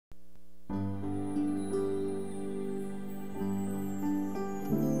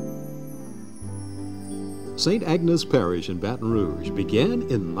St. Agnes Parish in Baton Rouge began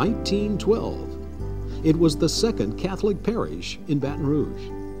in 1912. It was the second Catholic parish in Baton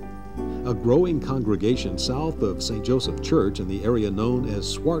Rouge. A growing congregation south of St. Joseph Church in the area known as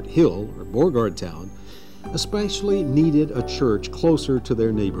Swart Hill or Beauregard Town especially needed a church closer to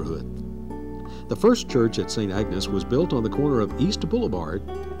their neighborhood. The first church at St. Agnes was built on the corner of East Boulevard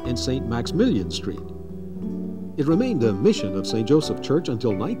and St. Maximilian Street. It remained a mission of St. Joseph Church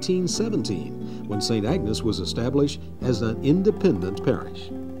until 1917, when St. Agnes was established as an independent parish.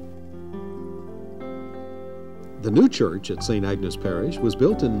 The new church at St. Agnes Parish was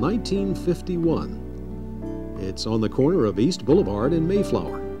built in 1951. It's on the corner of East Boulevard and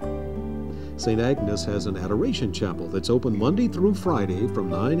Mayflower. St. Agnes has an adoration chapel that's open Monday through Friday from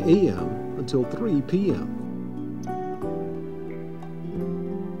 9 a.m. until 3 p.m.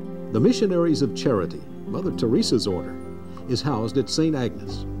 The Missionaries of Charity, Mother Teresa's order, is housed at St.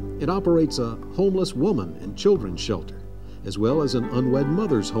 Agnes. It operates a homeless woman and children's shelter, as well as an unwed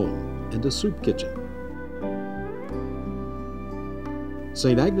mother's home and a soup kitchen.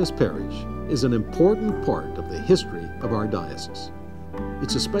 St. Agnes Parish is an important part of the history of our diocese.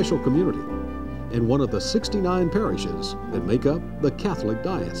 It's a special community and one of the 69 parishes that make up the Catholic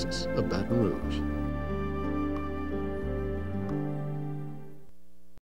Diocese of Baton Rouge.